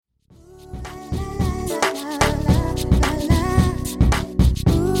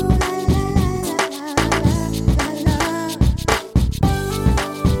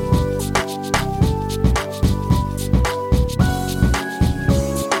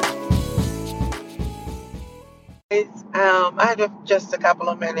I have just a couple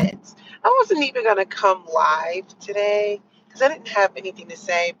of minutes. I wasn't even going to come live today because I didn't have anything to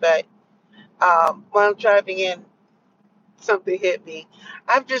say, but while I'm driving in, something hit me.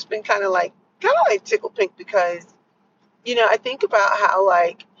 I've just been kind of like tickle pink because, I think about how,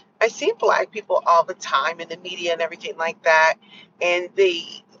 like, I see black people all the time in the media and everything like that, and they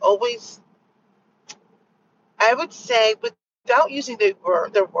always, I would say, without using their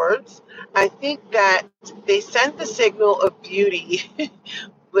words, I think that they send the signal of beauty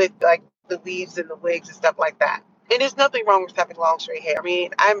with like the weaves and the wigs and stuff like that. And there's nothing wrong with having long straight hair. I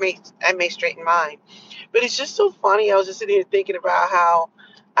mean, I may straighten mine, but it's just so funny. I was just sitting here thinking about how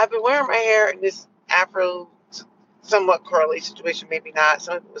I've been wearing my hair in this afro, somewhat curly situation. Maybe not.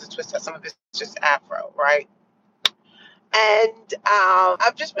 Some of it was a twist. Some of it's just afro, right? And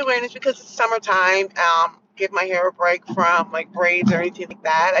I've just been wearing this because it's summertime. Give my hair a break from like braids or anything like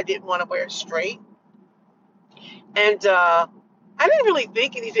that. I didn't want to wear it straight, and I didn't really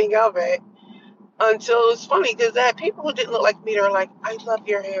think anything of it until it was funny because I had people who didn't look like me. They were like, "I love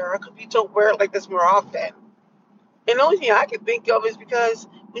your hair. How come you don't wear it like this more often?" And the only thing I can think of is because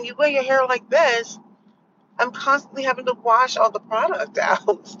when you wear your hair like this, I'm constantly having to wash all the product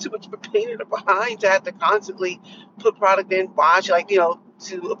out. It's too much of a pain in the behind to have to constantly put product in, wash, like, to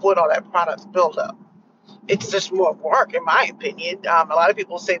avoid all that product buildup. It's just more work, in my opinion. A lot of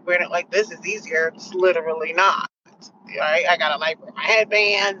people say wearing it like this is easier. It's literally not. Right? I gotta like wear my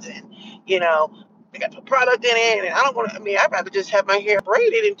headbands and, you know, I got the product in it. And I don't want to, I mean, I'd rather just have my hair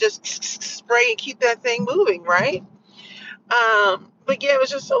braided and just spray and keep that thing moving, right? But yeah, it was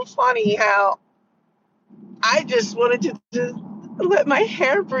just so funny how I just wanted to just let my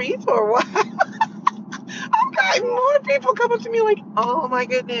hair breathe for a while. I've got more people come up to me like, "Oh my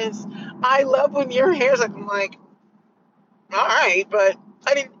goodness, I love when your hair's like." I'm like, "All right," but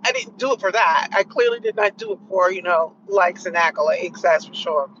I didn't do it for that. I clearly did not do it for likes and accolades. That's for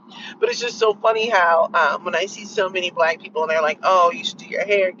sure. But it's just so funny how when I see so many black people and they're like, "Oh, you should do your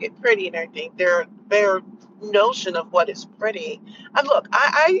hair, get pretty and everything," their notion of what is pretty. And look,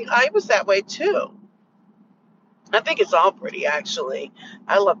 I was that way too. I think it's all pretty, actually.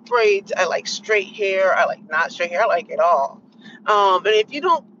 I love braids. I like straight hair. I like not straight hair. I like it all. And if you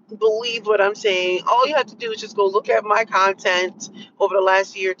don't believe what I'm saying, all you have to do is just go look at my content over the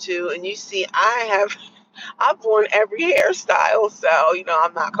last year or two, and you see I've worn every hairstyle. So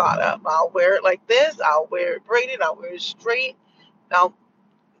I'm not caught up. I'll wear it like this. I'll wear it braided. I'll wear it straight. I'll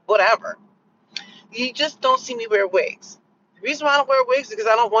whatever. You just don't see me wear wigs. The reason why I don't wear wigs is because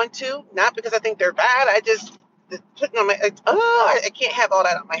I don't want to, not because I think they're bad. I just putting on my I can't have all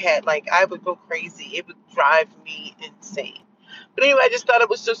that on my head. Like I would go crazy. It would drive me insane. But anyway, I just thought it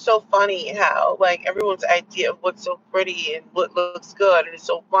was just so funny how like everyone's idea of what's so pretty and what looks good, and it's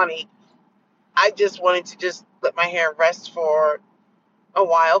so funny. I just wanted to just let my hair rest for a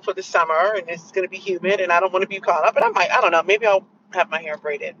while for the summer, and it's going to be humid, and I don't want to be caught up. And I don't know, maybe I'll have my hair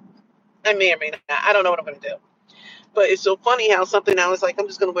braided. I may or may not. I don't know what I'm going to do. But it's so funny how something I was like, I'm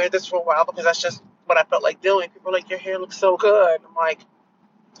just going to wear this for a while because that's just what I felt like doing. People are like, your hair looks so good. I'm like,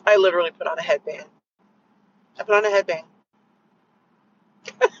 I literally put on a headband. I put on a headband.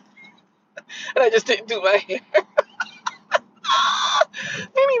 And I just didn't do my hair.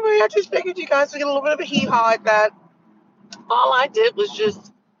 Anyway, I just figured you guys would get a little bit of a hee-haw at that. All I did was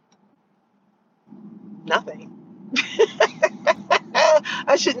just nothing.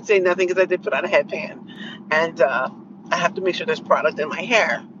 I shouldn't say nothing because I did put on a headband. And I have to make sure there's product in my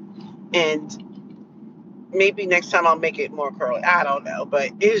hair. And maybe next time I'll make it more curly. I don't know,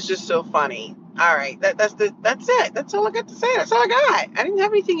 but it is just so funny. All right, that's it. That's all I got to say. That's all I got. I didn't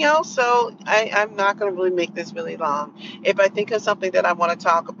have anything else, so I'm not going to really make this really long. If I think of something that I want to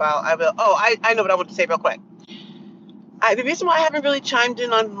talk about, I will. Oh, I know what I want to say real quick. The reason why I haven't really chimed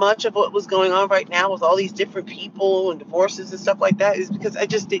in on much of what was going on right now with all these different people and divorces and stuff like that is because I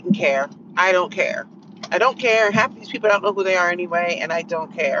just didn't care. I don't care. I don't care. Half of these people don't know who they are anyway, and I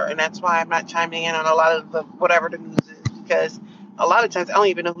don't care. And that's why I'm not chiming in on a lot of the whatever the news is because a lot of times I don't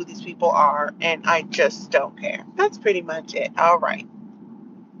even know who these people are, and I just don't care. That's pretty much it. All right.